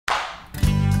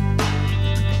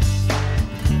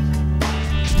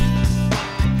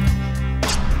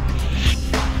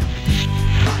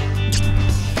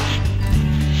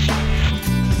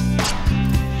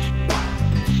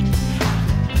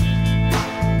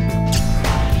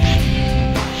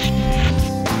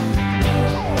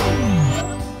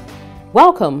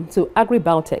Welcome to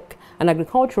Agribiotech, an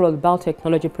agricultural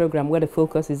biotechnology program where the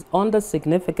focus is on the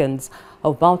significance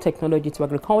of biotechnology to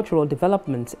agricultural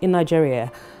development in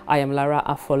Nigeria. I am Lara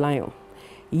Afolayan.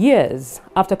 Years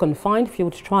after confined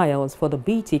field trials for the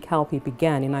BT Cowpea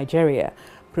began in Nigeria,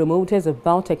 promoters of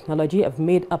biotechnology have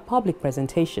made a public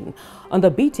presentation on the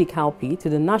BT Cowpea to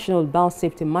the National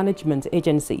Biosafety Management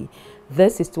Agency.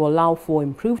 This is to allow for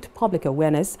improved public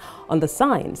awareness on the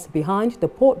science behind the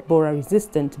port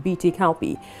borer-resistant BT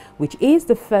Cowpea, which is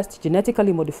the first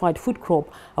genetically modified food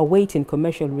crop awaiting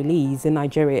commercial release in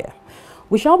Nigeria.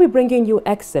 We shall be bringing you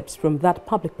excerpts from that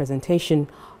public presentation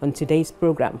on today's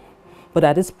program. But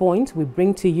at this point, we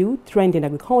bring to you trending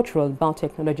agricultural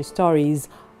biotechnology stories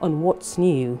on what's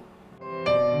new.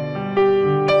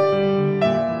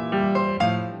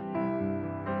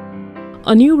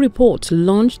 A new report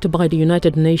launched by the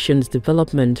United Nations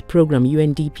Development Programme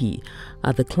UNDP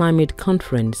at the climate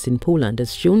conference in Poland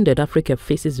has shown that Africa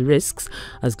faces risks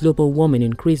as global warming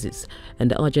increases,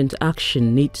 and urgent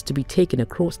action needs to be taken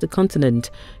across the continent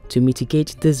to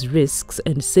mitigate these risks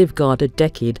and safeguard a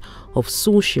decade of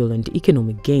social and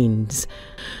economic gains.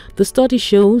 The study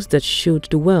shows that should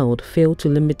the world fail to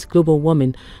limit global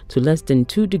warming to less than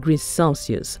 2 degrees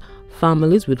Celsius,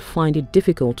 families would find it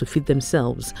difficult to feed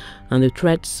themselves, and the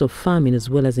threats of famine as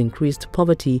well as increased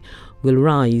poverty will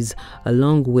rise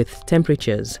along with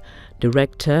temperatures.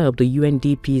 Director of the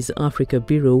UNDP's Africa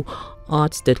Bureau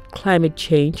adds that climate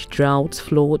change, droughts,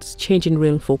 floods, changing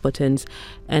rainfall patterns,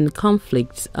 and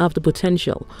conflicts have the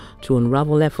potential to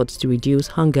unravel efforts to reduce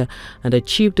hunger and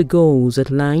achieve the goals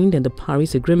outlined in the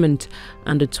Paris Agreement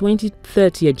and the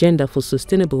 2030 Agenda for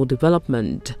Sustainable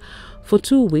Development. For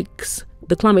 2 weeks,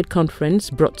 the climate conference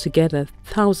brought together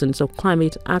thousands of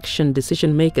climate action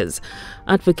decision makers,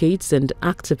 advocates and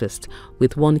activists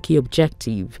with one key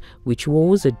objective, which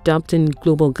was adopting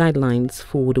global guidelines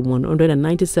for the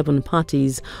 197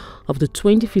 parties of the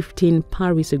 2015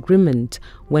 Paris Agreement,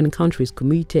 when countries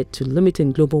committed to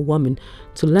limiting global warming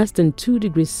to less than 2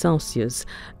 degrees Celsius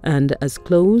and as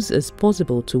close as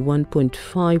possible to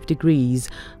 1.5 degrees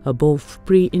above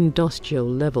pre-industrial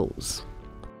levels.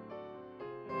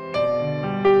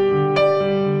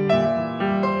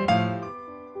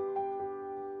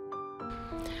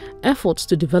 Efforts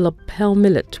to develop pearl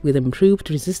millet with improved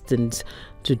resistance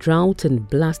to drought and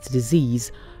blast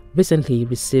disease recently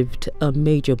received a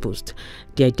major boost.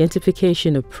 The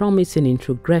identification of promising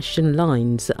introgression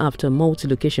lines after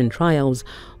multi-location trials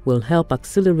will help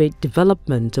accelerate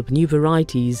development of new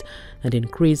varieties and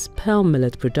increase pearl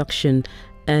millet production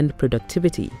and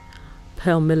productivity.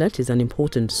 Pearl millet is an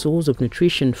important source of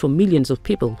nutrition for millions of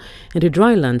people in the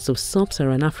drylands of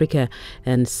sub-Saharan Africa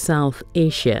and South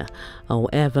Asia.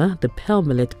 However, the pearl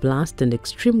millet blast and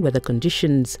extreme weather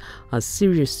conditions are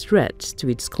serious threats to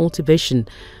its cultivation.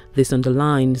 This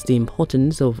underlines the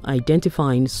importance of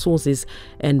identifying sources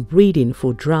and breeding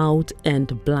for drought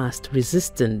and blast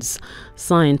resistance.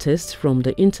 Scientists from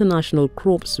the International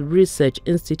Crops Research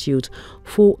Institute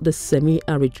for the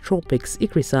Semi-Arid Tropics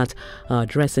 (ICRISAT) are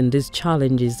addressing these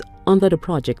challenges under the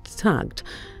project tagged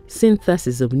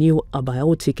Synthesis of New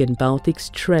Abiotic and Biotic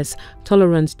Stress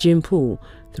Tolerance Gene Pool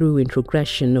through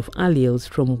introgression of alleles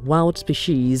from wild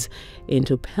species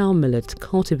into pearl millet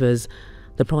cultivars.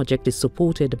 The project is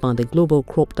supported by the Global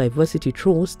Crop Diversity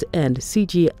Trust and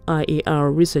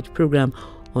CGIAR Research Program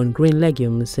on Green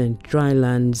Legumes and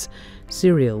Drylands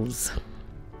Cereals.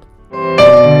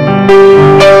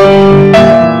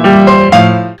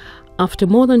 After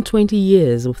more than 20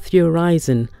 years of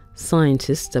theorizing,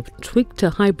 scientists have tweaked a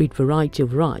hybrid variety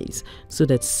of rice so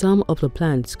that some of the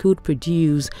plants could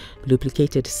produce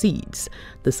duplicated seeds.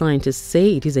 The scientists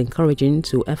say it is encouraging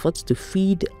to efforts to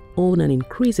feed on an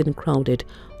increasingly crowded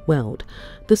world.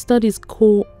 The study's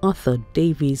co-author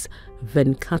Davis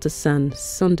Venkatasan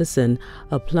Sanderson,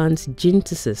 a plant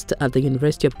geneticist at the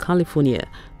University of California,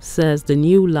 says the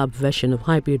new lab version of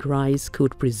hybrid rice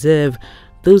could preserve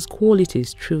those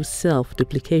qualities through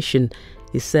self-duplication.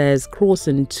 He says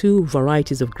crossing 2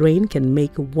 varieties of grain can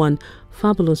make one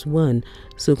fabulous one,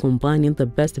 so combining the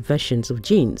best versions of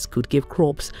genes could give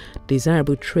crops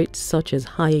desirable traits such as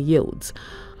higher yields.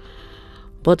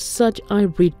 But such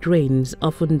hybrid grains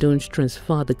often don't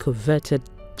transfer the coveted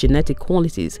genetic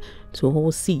qualities to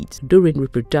all seeds during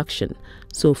reproduction,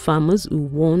 so farmers who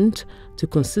want to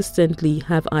consistently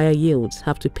have higher yields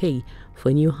have to pay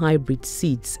for new hybrid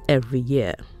seeds every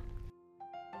year.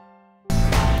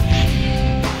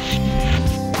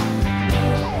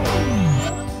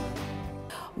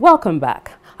 Welcome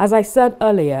back. As I said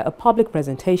earlier, a public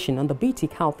presentation on the BT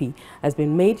Cowpea has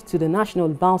been made to the National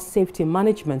Biosafety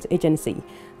Management Agency.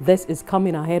 This is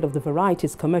coming ahead of the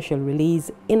variety's commercial release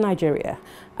in Nigeria.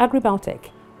 Agribiotech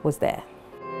was there.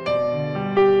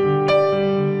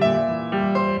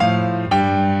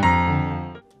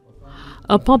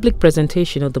 A public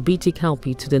presentation of the BT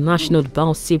Cowpea to the National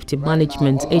Biosafety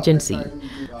Management Agency,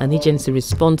 an agency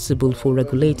responsible for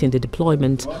regulating the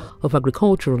deployment of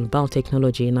agricultural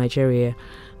biotechnology in Nigeria.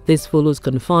 This follows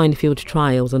confined field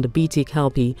trials on the BT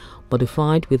Cowpea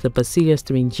modified with the Bacillus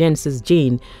thuringiensis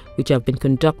gene, which have been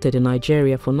conducted in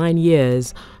Nigeria for 9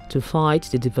 years to fight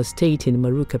the devastating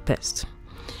Maruca pest.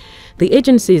 The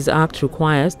agency's act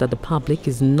requires that the public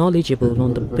is knowledgeable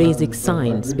on the basic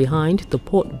science behind the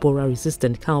pot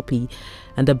borer-resistant cowpea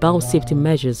and the biosafety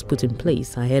measures put in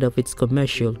place ahead of its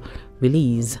commercial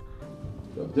release.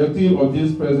 The objective of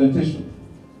this presentation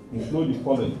includes the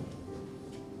following: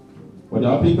 for the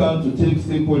applicant to take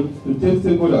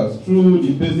stakeholders through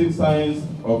the basic science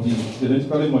of the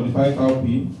genetically modified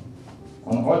cowpea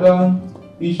on other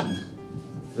issues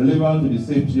relevant to the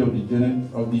safety of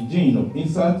the gene of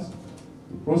inserts,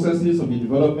 the processes of the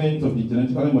development of the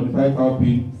genetically modified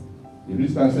cowpea, the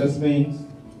risk assessment,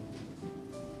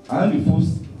 and the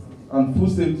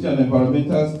food safety and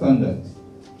environmental standards,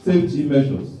 safety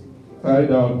measures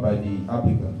carried out by the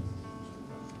applicant.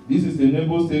 This is to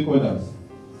enable stakeholders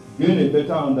gain a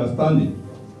better understanding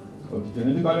of the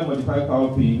genetically modified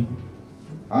cowpea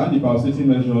and the biosafety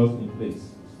measures in place,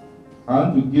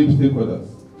 and to give stakeholders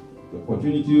the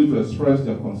opportunity to express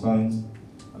their concerns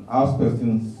and ask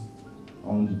questions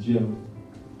on the GM,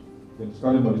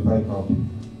 genetically modified cowpea.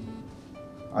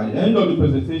 At the end of the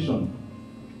presentation,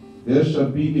 there shall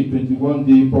be a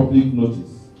 21-day public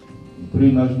notice in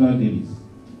 3 national dailies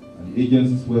and the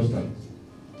agency's website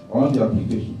on the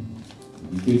application,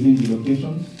 indicating the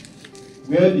locations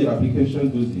where the application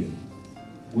dossier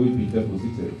will be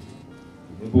deposited.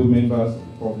 To enable members of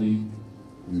the public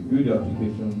to review the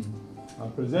application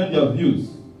and present their views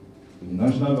to the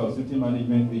National Biosafety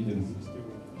Management Agency.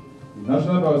 The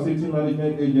National Biosafety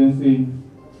Management Agency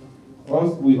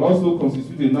will also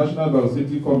constitute a National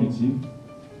Biosafety Committee,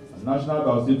 a National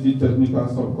Biosafety Technical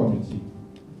Subcommittee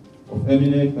of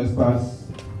eminent experts,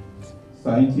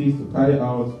 scientists to carry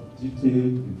out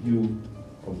detailed review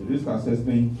of the risk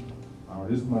assessment and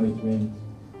risk management,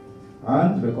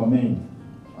 and recommend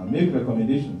and make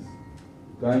recommendations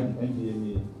to guide the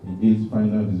NDMA in its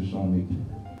final decision making.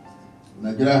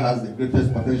 Nigeria has the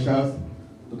greatest potential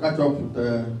to catch up with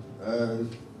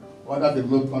other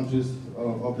developed countries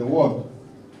of the world.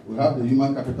 We have the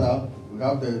human capital, we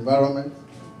have the environment,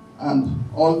 and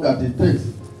all that it takes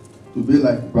to be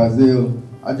like Brazil,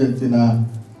 Argentina,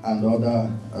 and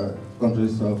other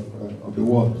countries of the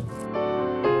world.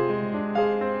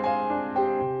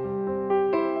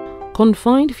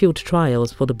 Confined field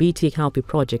trials for the BT Cowpea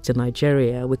project in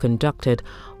Nigeria were conducted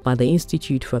by the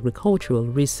Institute for Agricultural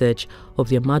Research of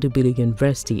the Ahmadu Bello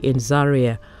University in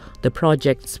Zaria. The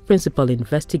project's principal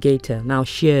investigator now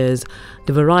shares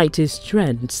the variety's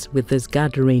strengths with this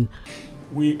gathering.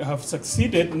 We have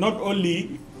succeeded not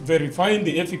only verifying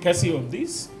the efficacy of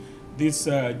this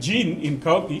gene in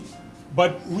cowpea,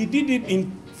 but we did it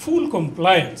in full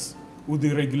compliance with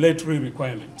the regulatory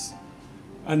requirements.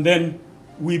 And then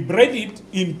we bred it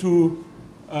into,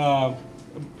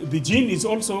 the gene is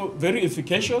also very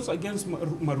efficacious against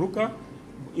Maruca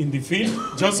in the field,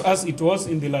 just as it was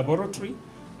in the laboratory.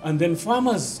 And then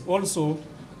farmers also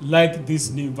like this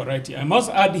new variety. I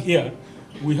must add here,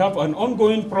 we have an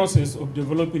ongoing process of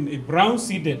developing a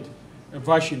brown-seeded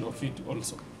version of it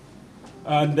also.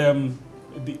 And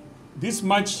this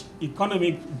much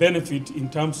economic benefit in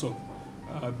terms of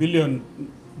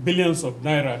billions of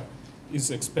naira is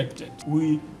expected.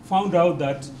 We found out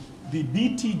that the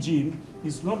BT gene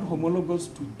is not homologous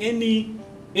to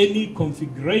any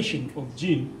configuration of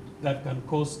gene that can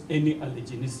cause any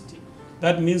allergenicity.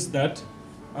 That means that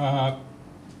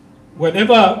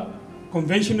whatever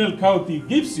conventional cowpea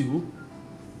gives you,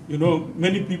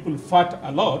 many people fat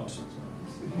a lot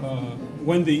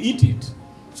when they eat it.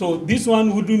 So this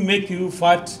one wouldn't make you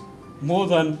fat more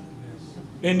than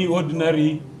any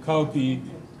ordinary cowpea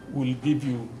will give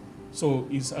you. So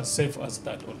it's as safe as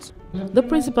that also. The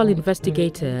principal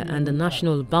investigator and the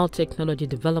National Biotechnology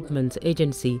Development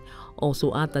Agency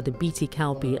also add that the BT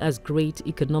Cowpea has great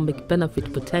economic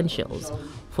benefit potentials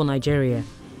for Nigeria.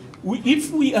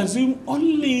 If we assume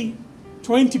only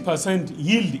 20%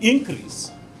 yield increase,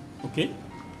 okay,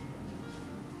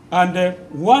 and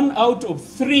 1 out of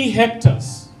 3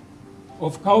 hectares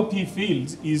of cowpea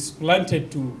fields is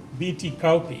planted to BT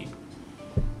cowpea,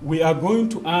 we are going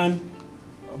to earn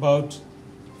about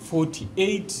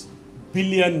 48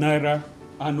 billion naira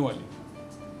annually.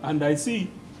 And I see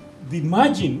the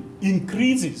margin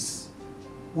increases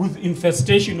with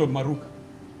infestation of maruca.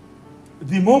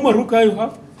 The more maruca you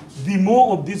have, the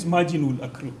more of this margin will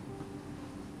accrue.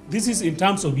 This is in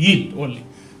terms of yield only.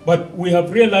 But we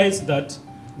have realized that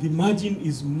the margin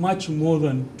is much more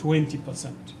than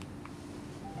 20%.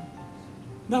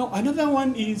 Now, another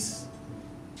one is,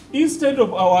 instead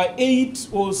of our 8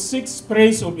 or 6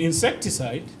 sprays of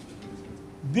insecticide,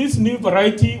 this new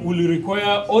variety will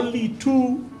require only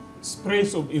 2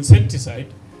 sprays of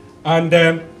insecticide, and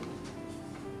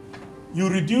you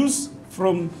reduce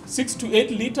from 6 to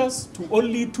 8 liters to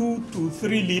only 2 to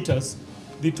 3 liters.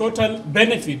 The total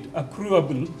benefit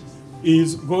accruable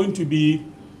is going to be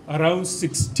around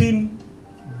 16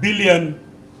 billion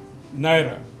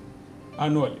naira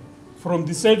annually from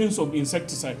the savings of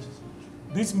insecticide.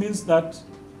 This means that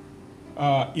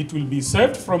it will be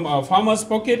saved from our farmers'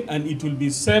 pocket, and it will be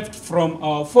saved from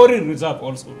our foreign reserve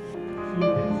also.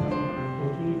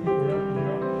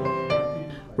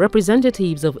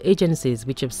 Representatives of agencies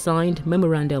which have signed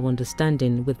memoranda of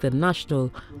understanding with the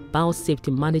National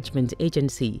Biosafety Management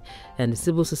Agency and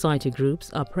civil society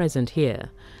groups are present here.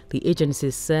 The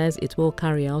agency says it will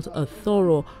carry out a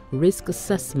thorough risk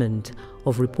assessment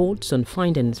of reports and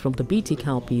findings from the BT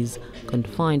Cowpea's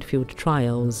confined field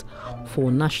trials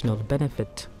for national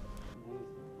benefit.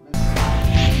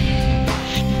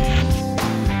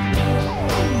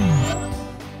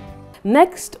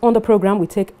 Next on the program, we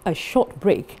take a short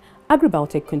break.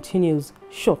 Agribiotech continues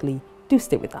shortly. Do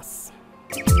stay with us.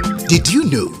 Did you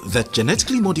know that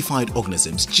genetically modified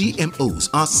organisms, GMOs,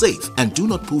 are safe and do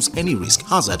not pose any risk,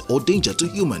 hazard or danger to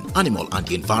human, animal and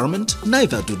the environment?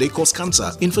 Neither do they cause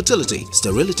cancer, infertility,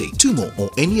 sterility, tumor or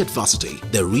any adversity.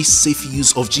 There is safe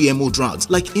use of GMO drugs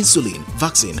like insulin,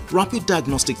 vaccine, rapid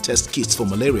diagnostic test kits for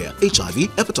malaria,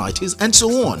 HIV, hepatitis and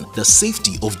so on. The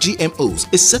safety of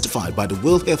GMOs is certified by the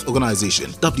World Health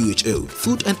Organization, WHO,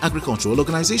 Food and Agricultural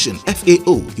Organization,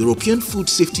 FAO, European Food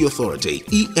Safety Authority,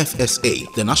 EFSA,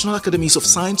 the National Academies of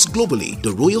Science globally,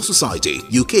 the Royal Society,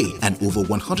 UK, and over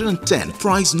 110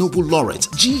 prize Nobel laureates.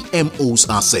 GMOs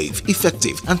are safe,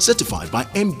 effective, and certified by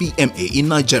MBMA in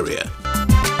Nigeria.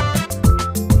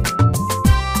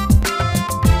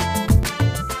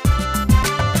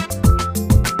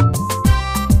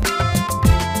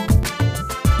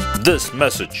 This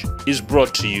message is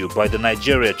brought to you by the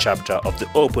Nigeria chapter of the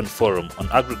Open Forum on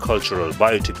Agricultural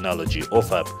Biotechnology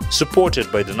 (OFAB),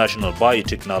 supported by the National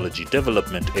Biotechnology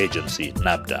Development Agency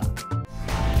 (NABDA).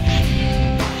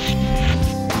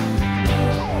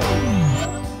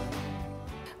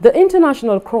 The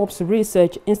International Crops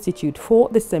Research Institute for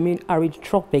the Semi-Arid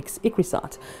Tropics,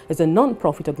 ICRISAT, is a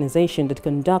non-profit organization that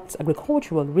conducts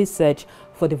agricultural research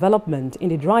for development in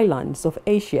the drylands of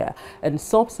Asia and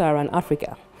Sub-Saharan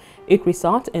Africa.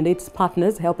 ICRISAT and its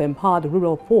partners help empower the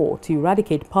rural poor to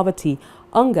eradicate poverty,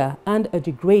 hunger and a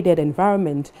degraded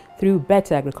environment through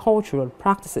better agricultural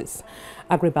practices.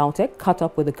 Agribiotech caught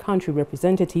up with the country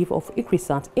representative of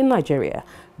ICRISAT in Nigeria,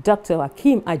 Dr.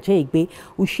 Hakeem Ajayegbe,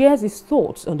 who shares his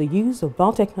thoughts on the use of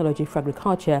biotechnology for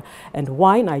agriculture and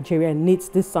why Nigeria needs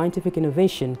this scientific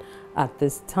innovation at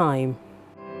this time.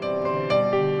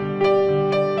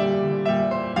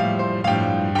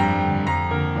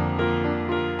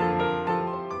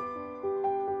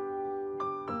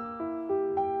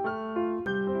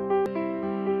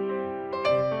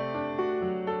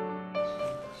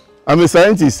 I'm a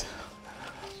scientist,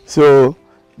 so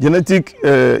genetic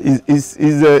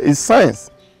is science,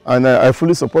 and I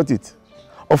fully support it.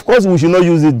 Of course, we should not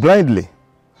use it blindly,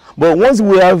 but once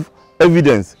we have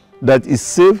evidence that it's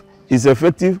safe, it's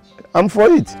effective, I'm for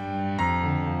it.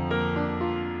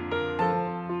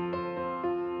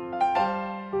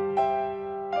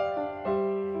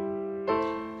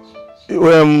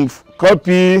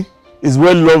 Cowpea is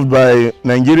well loved by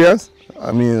Nigerians.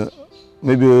 I mean,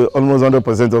 maybe almost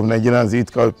 100% of Nigerians eat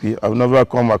cowpea. I've never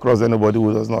come across anybody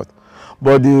who does not.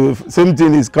 But the same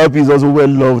thing is, cowpea is also well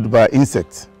loved by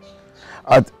insects.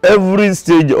 At every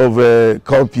stage of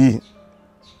cowpea,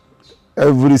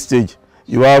 every stage,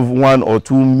 you have 1 or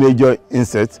 2 major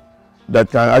insects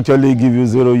that can actually give you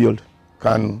zero yield,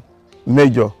 can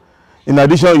major. In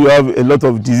addition, you have a lot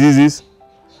of diseases.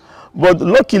 But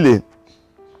luckily,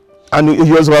 and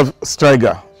you also have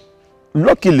striga.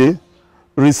 Luckily,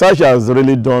 research has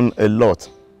really done a lot.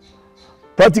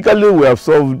 Practically, we have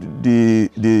solved the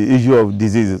issue of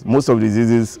diseases. Most of the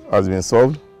diseases has been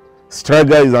solved.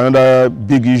 Striga is another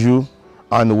big issue,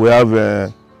 and we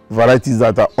have varieties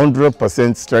that are 100%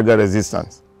 striga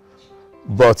resistant.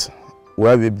 But we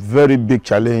have a very big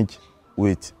challenge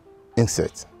with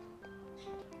insects.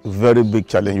 very big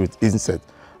challenge with insects.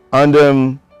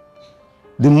 And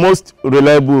the most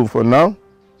reliable for now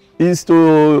is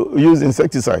to use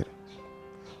insecticide.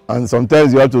 And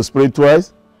sometimes you have to spray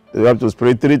twice, you have to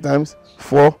spray 3 times,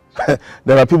 4.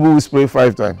 There are people who spray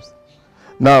 5 times.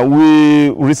 Now,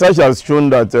 research has shown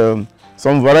that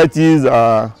some varieties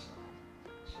are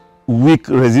weak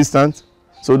resistant,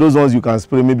 so those ones you can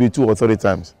spray maybe 2 or 3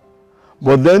 times.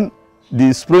 But then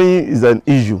the spraying is an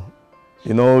issue.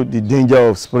 You know, the danger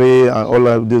of spray and all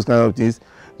of those kind of things,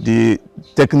 the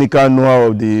technical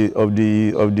know-how of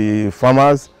the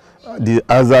farmers, the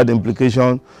hazard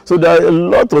implication. So there are a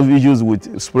lot of issues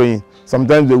with spraying.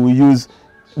 Sometimes they will use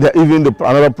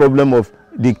another problem of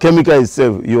the chemical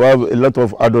itself. You have a lot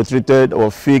of adulterated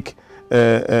or fake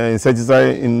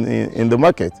insecticide in the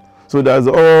market. So there's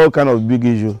all kind of big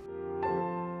issue.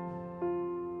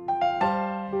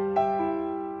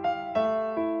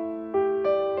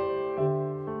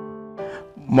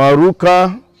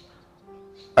 Maruca,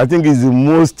 I think, is the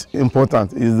most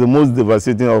important, is the most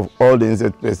devastating of all the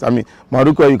insect pests. I mean,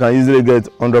 Maruca, you can easily get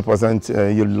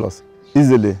 100% yield loss.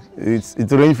 Easily.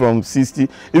 It ranges from 60,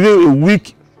 even a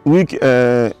weak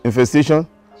infestation,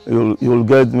 you'll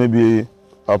get maybe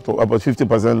about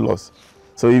 50% loss.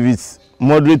 So if it's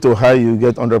moderate to high, you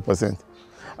get 100%.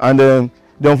 And the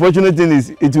unfortunate thing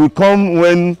is, it will come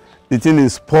when the thing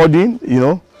is podding, you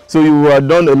know. So you have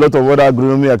done a lot of other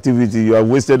agronomy activity, you have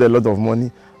wasted a lot of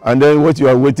money, and then what you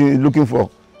are looking for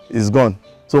is gone.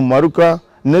 So Maruca,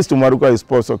 next to Maruca is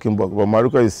spot sucking bug, but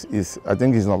Maruca is I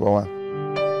think, is number 1.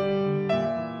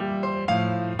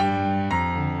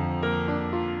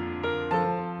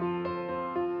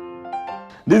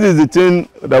 This is the thing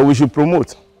that we should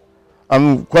promote.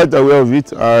 I'm quite aware of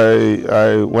it.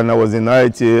 When I was in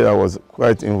IITA, I was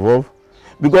quite involved.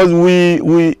 Because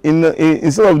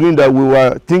instead of doing that, we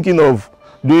were thinking of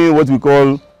doing what we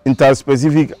call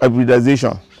interspecific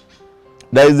hybridization.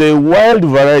 There is a wild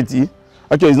variety,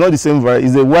 actually it's not the same variety,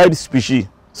 it's a wild species.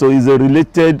 So it's a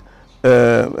related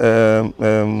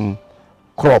plant,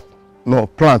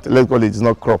 let's call it, it's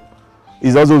not crop.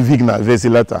 It's also Vigna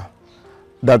vacillata,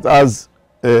 that has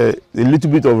a little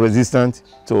bit of resistance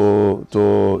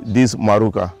to this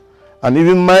Maruca. And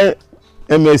even my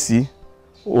MSc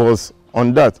was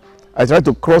on that. I tried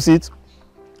to cross it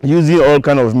using all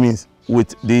kind of means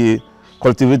with the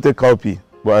cultivated cowpea,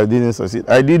 but I didn't succeed.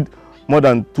 I did more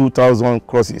than 2,000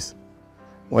 crosses.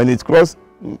 When it crossed,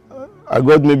 I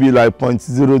got maybe like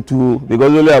 0.02,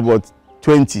 because only about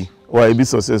 20 were a bit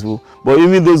successful. But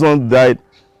even those ones died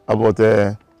about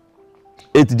 8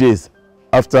 days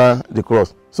after the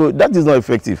cross. So that is not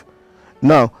effective.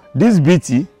 Now, this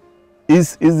BT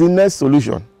is the next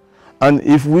solution. And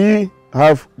if we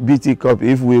have BT cowpea,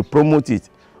 if we promote it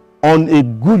on a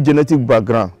good genetic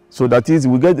background, so that is,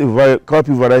 we get a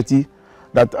cowpea variety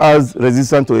that has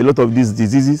resistance to a lot of these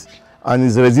diseases and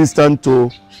is resistant to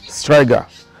striga,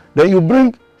 then you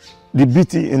bring the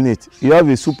BT in it, you have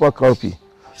a super cowpea.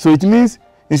 So it means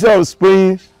instead of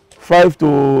spraying 5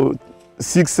 to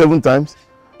 6, 7 times,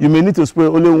 you may need to spray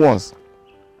only once.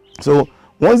 So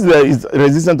once there is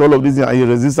resistant to all of these and you're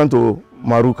resistant to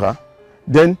Maruca,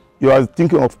 then you are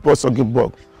thinking of post-sucking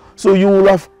bug. So you will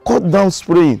have cut down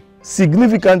spraying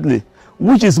significantly,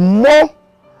 which is more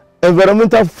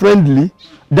environmental friendly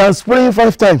than spraying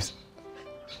 5 times.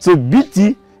 So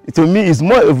BT, to me, is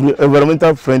more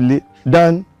environmental friendly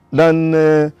than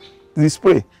the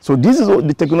spray. So this is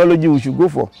the technology we should go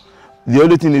for. The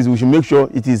other thing is we should make sure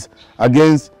it is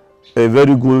against a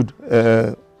very good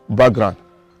background.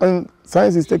 And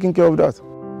science is taking care of that.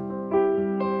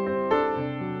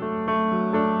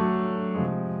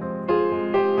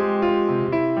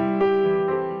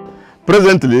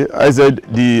 Presently, I said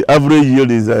the average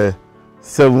yield is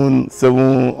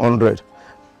 700.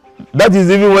 That is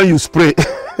even when you spray,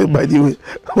 by the way,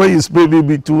 when you spray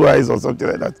maybe 2 eyes or something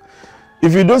like that.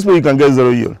 If you don't spray, you can get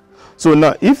 0 yield. So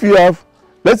now, if you have,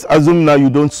 let's assume now you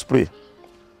don't spray.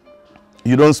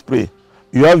 You don't spray.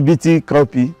 You have BT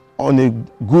cowpea on a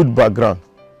good background,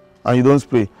 and you don't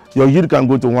spray. Your yield can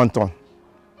go to 1 ton.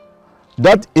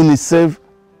 That in itself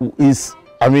is,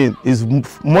 is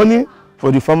money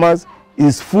for the farmers,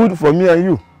 is food for me and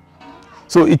you.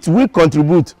 So it will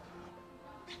contribute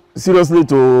seriously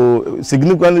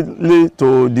significantly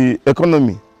to the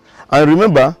economy. And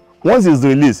remember, once it's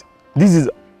released, this is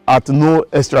at no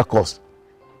extra cost.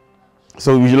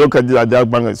 So we should look at it at that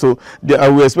bank. So I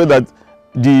will expect that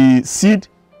the seed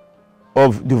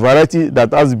of the variety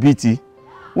that has BT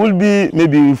will be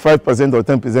maybe 5% or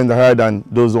 10% higher than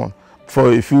those ones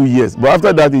for a few years. But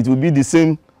after that, it will be the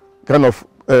same kind of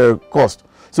cost.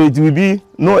 So it will be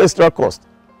no extra cost.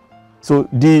 So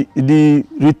the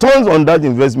returns on that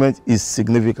investment is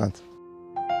significant.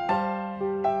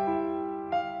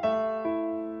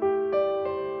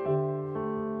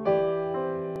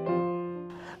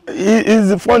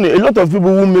 It's funny, a lot of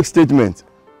people who make statements,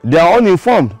 they are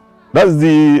uninformed. That's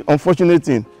the unfortunate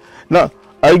thing. Now,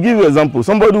 I give you an example.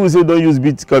 Somebody who say don't use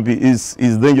beet cowpea is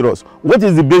dangerous. What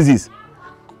is the basis?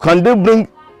 Can they bring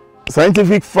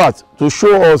scientific facts to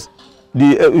show us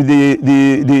the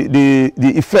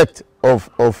effect of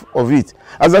it?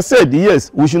 As I said,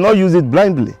 yes, we should not use it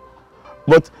blindly.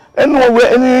 But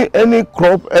anywhere, any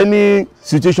crop, any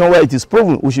situation where it is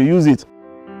proven, we should use it.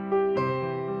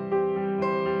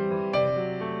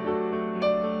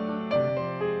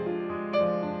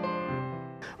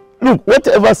 Look,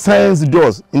 whatever science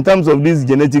does in terms of this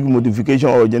genetic modification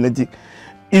or genetic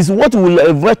is what will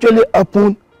eventually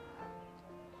happen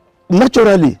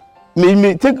naturally. It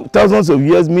may take thousands of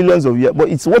years, millions of years, but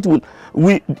it's what will,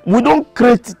 we don't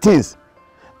create things.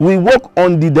 We work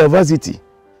on the diversity.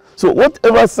 So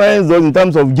whatever science does in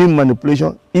terms of gene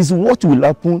manipulation is what will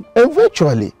happen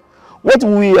eventually. What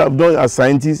we have done as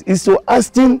scientists is to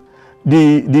hasten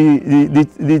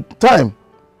the time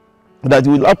that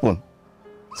will happen.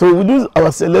 So we do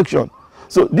our selection.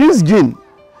 So this gene,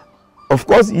 of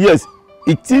course, yes,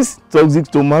 it is toxic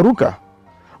to maruca,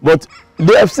 but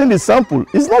they have seen the sample.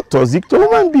 It's not toxic to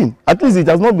human being. At least it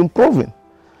has not been proven.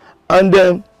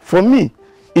 And for me,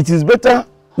 it is better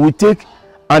we take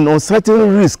an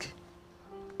uncertain risk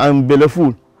and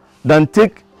belleful than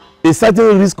take a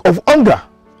certain risk of hunger.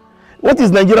 What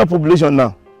is Nigeria population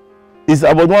now? It's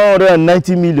about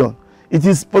 190 million. It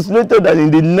is postulated that in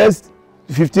the next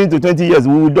 15 to 20 years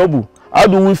we will double. How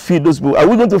do we feed those people? Are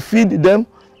we going to feed them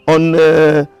on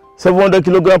 700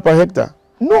 kilograms per hectare?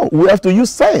 No, we have to use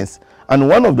science, and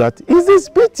one of that is this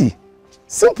BT.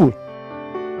 Simple.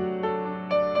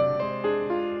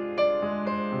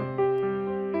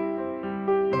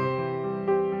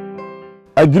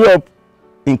 I grew up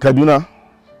in Kaduna,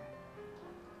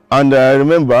 and I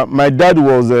remember my dad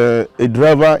was a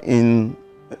driver in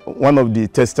one of the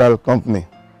textile company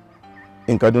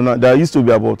in Kaduna. There used to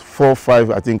be about 4 or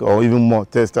 5, I think, or even more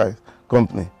textile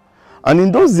company. And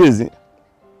in those days,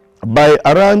 by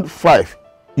around 5,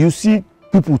 you see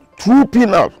people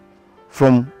trooping out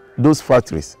from those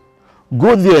factories.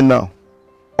 Go there now,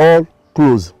 all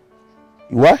closed.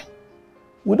 Why?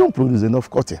 We don't produce enough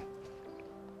cotton.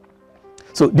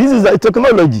 So this is a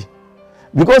technology.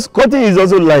 Because cotton is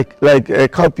also like a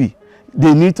cowpea.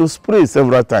 They need to spray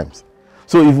several times.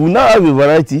 So if we now have a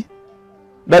variety,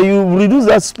 that you reduce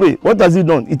that spray, what has it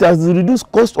done? It has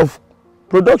reduced cost of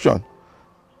production.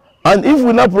 And if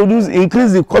we now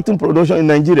increase the cotton production in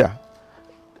Nigeria,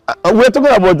 we're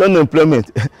talking about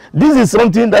unemployment. This is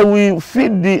something that we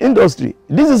feed the industry.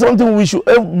 This is something we should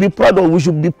be proud of, we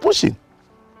should be pushing.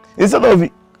 Instead of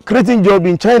creating jobs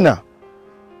in China,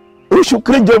 we should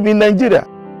create jobs in Nigeria.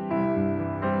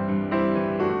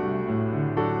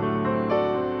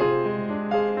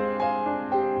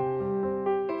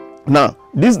 Now,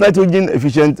 these nitrogen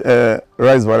efficient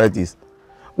rice varieties,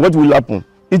 what will happen?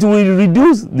 It will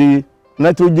reduce the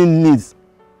nitrogen needs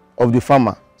of the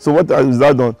farmer. So what has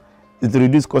that done? It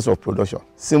reduces cost of production.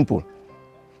 Simple.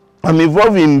 I'm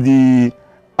involved in the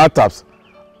ATAPS,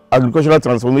 Agricultural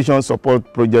Transformation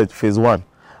Support Project Phase 1.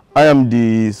 I am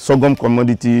the sorghum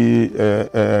commodity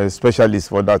specialist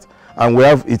for that. And we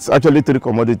have, it's actually 3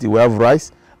 commodities. We have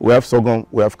rice, we have sorghum,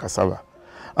 we have cassava.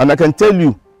 And I can tell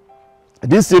you,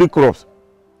 these 3 crops,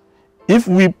 if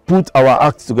we put our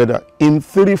acts together, in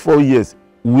 3-4 years,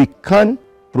 we can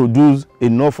produce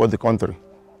enough for the country.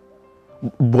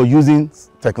 But using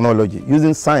technology,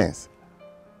 using science.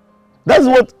 That's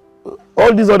what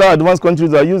all these other advanced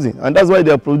countries are using, and that's why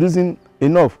they are producing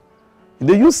enough.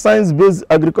 They use science-based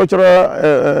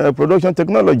agricultural production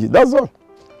technology, that's all.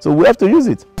 So we have to use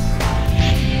it.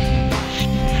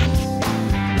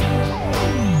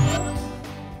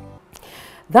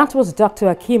 That was Dr.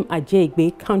 Akim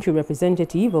Ajegbe, country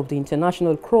representative of the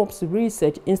International Crops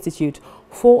Research Institute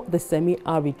for the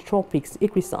Semi-Arid Tropics,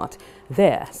 ICRISAT,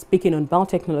 there speaking on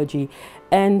biotechnology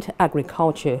and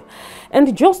agriculture.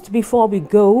 And just before we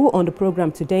go on the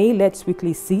program today, let's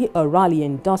quickly see a rally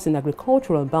endorsing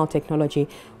agricultural biotechnology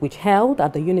which held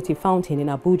at the Unity Fountain in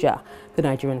Abuja, the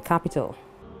Nigerian capital.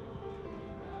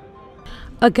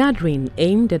 A gathering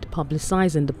aimed at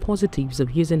publicizing the positives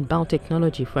of using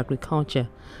biotechnology for agriculture.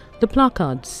 The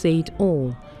placards say it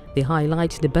all. They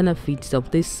highlight the benefits of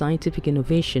this scientific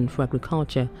innovation for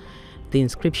agriculture. The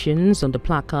inscriptions on the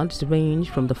placards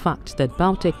range from the fact that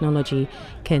biotechnology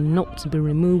cannot be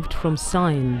removed from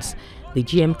science, the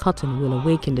GM cotton will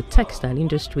awaken the textile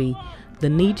industry, the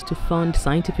need to fund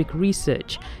scientific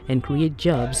research and create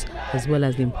jobs, as well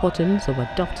as the importance of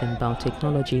adopting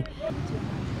biotechnology.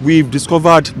 We've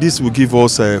discovered this will give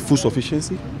us food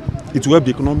sufficiency, it will help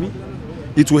the economy,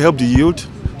 it will help the yield.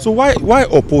 So why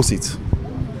oppose it?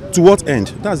 To what end?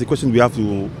 That's the question we have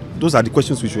to, those are the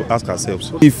questions we should ask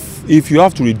ourselves. If you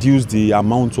have to reduce the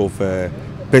amount of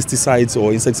pesticides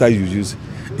or insecticides you use,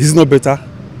 is it not better?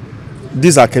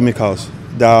 These are chemicals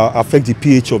that affect the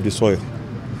pH of the soil.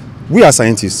 We are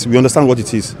scientists, we understand what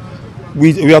it is.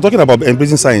 We are talking about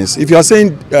embracing science. If you are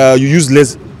saying you use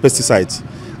less pesticides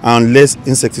and less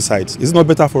insecticides, is it not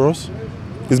better for us?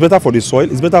 It's better for the soil,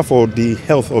 it's better for the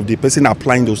health of the person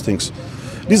applying those things.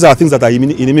 These are things that are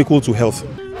inimical to health.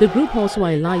 The group also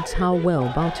highlights how well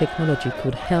biotechnology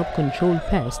could help control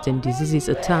pests and diseases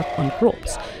attack on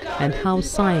crops, and how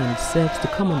science serves the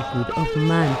common good of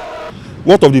man.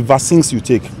 What of the vaccines you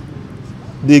take?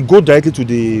 They go directly to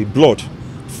the blood.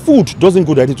 Food doesn't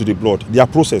go directly to the blood. They are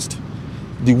processed.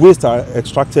 The wastes are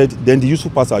extracted, then the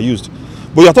useful parts are used.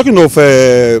 But you're talking of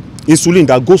insulin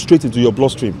that goes straight into your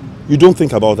bloodstream. You don't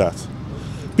think about that.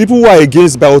 People who are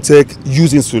against biotech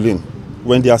use insulin.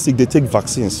 When they are sick, they take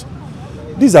vaccines.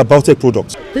 These are biotech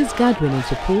products. This gathering in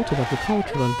support of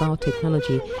agricultural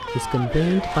biotechnology is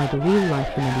convened by the Real Life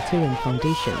Humanitarian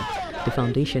Foundation. The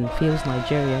foundation feels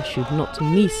Nigeria should not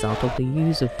miss out of the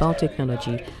use of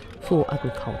biotechnology for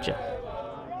agriculture.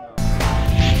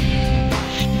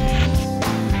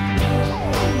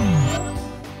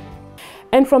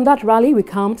 And from that rally, we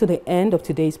come to the end of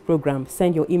today's program.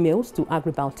 Send your emails to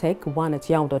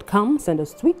agribiotech1@yahoo.com, send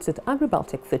us tweets at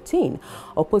agribiotech13,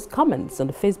 or post comments on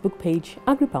the Facebook page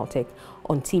Agribiotech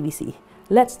on TVC.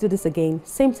 Let's do this again,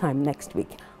 same time next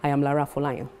week. I am Lara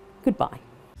Folayo. Goodbye.